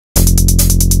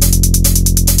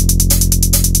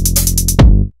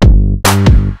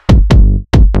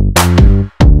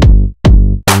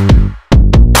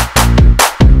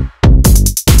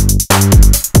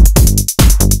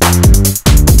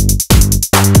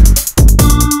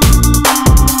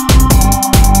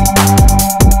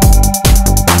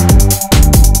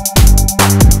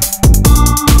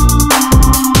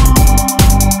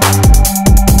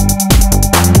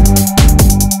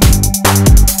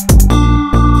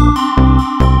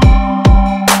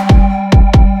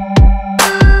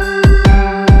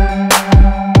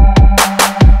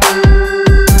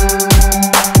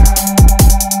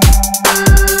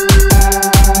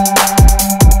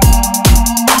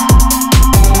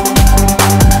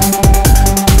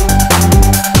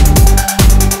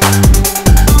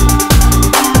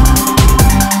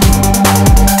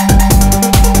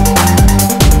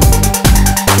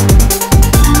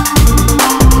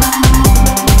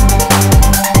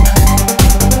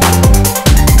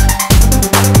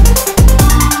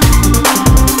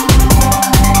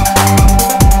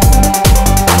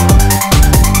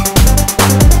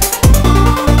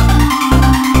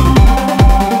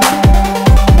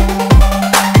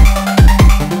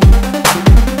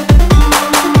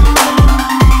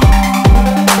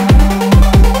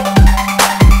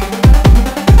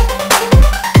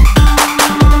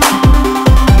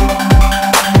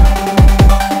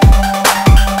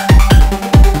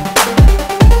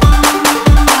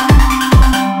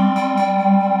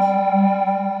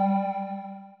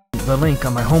link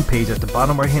on my homepage at the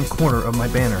bottom right hand corner of my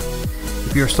banner.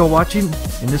 If you are still watching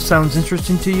and this sounds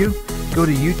interesting to you, go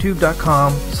to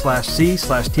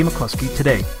youtube.com/c/Tmclosky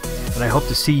today, and I hope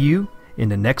to see you in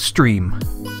the next stream.